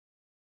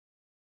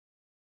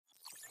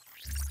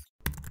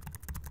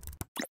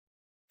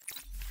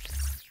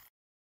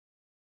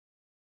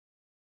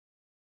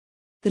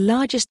the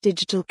largest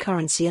digital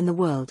currency in the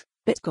world,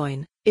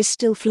 Bitcoin, is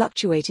still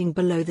fluctuating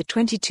below the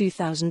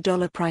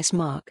 $22,000 price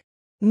mark.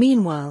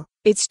 Meanwhile,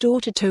 its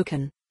daughter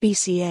token,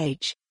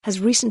 BCH,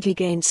 has recently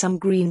gained some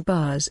green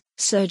bars,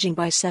 surging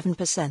by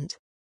 7%.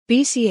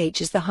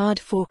 BCH is the hard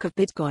fork of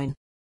Bitcoin.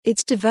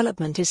 Its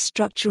development is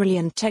structurally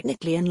and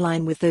technically in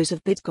line with those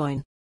of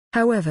Bitcoin.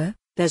 However,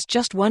 there's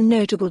just one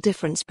notable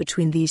difference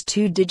between these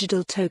two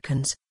digital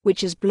tokens,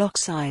 which is block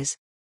size.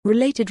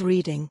 Related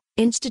reading: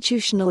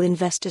 institutional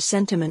investor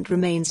sentiment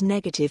remains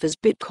negative as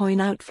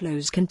Bitcoin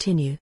outflows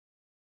continue.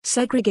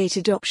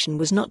 Segregated option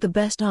was not the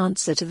best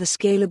answer to the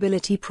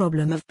scalability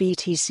problem of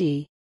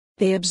BTC.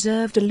 They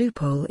observed a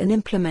loophole in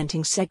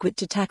implementing SegWit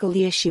to tackle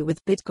the issue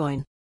with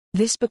Bitcoin.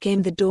 This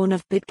became the dawn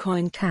of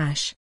Bitcoin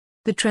Cash.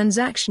 The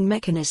transaction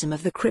mechanism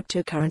of the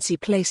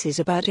cryptocurrency places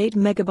about 8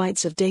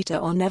 megabytes of data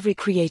on every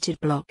created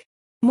block.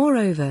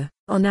 Moreover,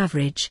 on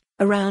average,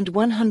 around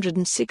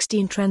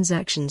 116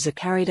 transactions are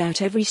carried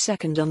out every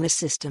second on the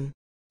system.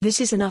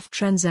 This is enough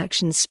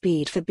transaction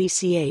speed for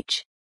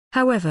BCH.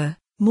 However,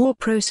 more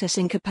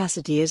processing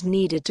capacity is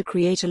needed to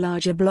create a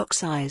larger block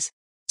size.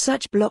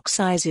 Such block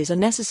sizes are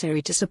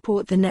necessary to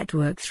support the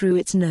network through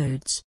its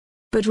nodes.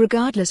 But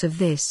regardless of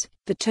this,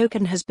 the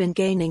token has been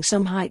gaining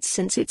some heights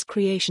since its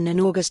creation in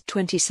August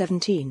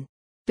 2017.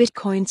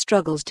 Bitcoin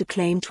struggles to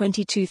claim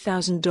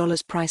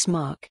 $22,000 price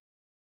mark.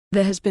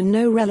 There has been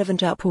no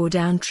relevant up or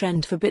down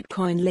trend for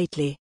Bitcoin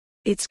lately.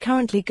 It's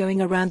currently going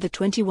around the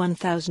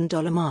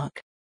 $21,000 mark.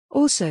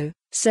 Also,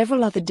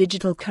 several other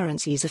digital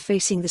currencies are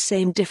facing the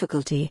same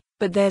difficulty,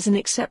 but there's an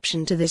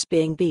exception to this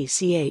being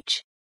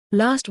BCH.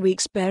 Last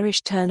week's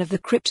bearish turn of the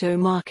crypto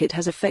market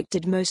has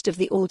affected most of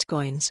the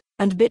altcoins,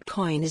 and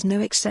Bitcoin is no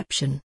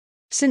exception.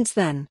 Since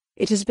then,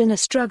 it has been a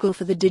struggle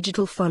for the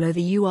digital. Follow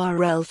the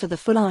URL for the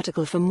full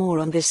article. For more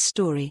on this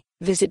story,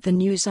 visit the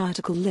news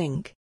article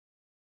link.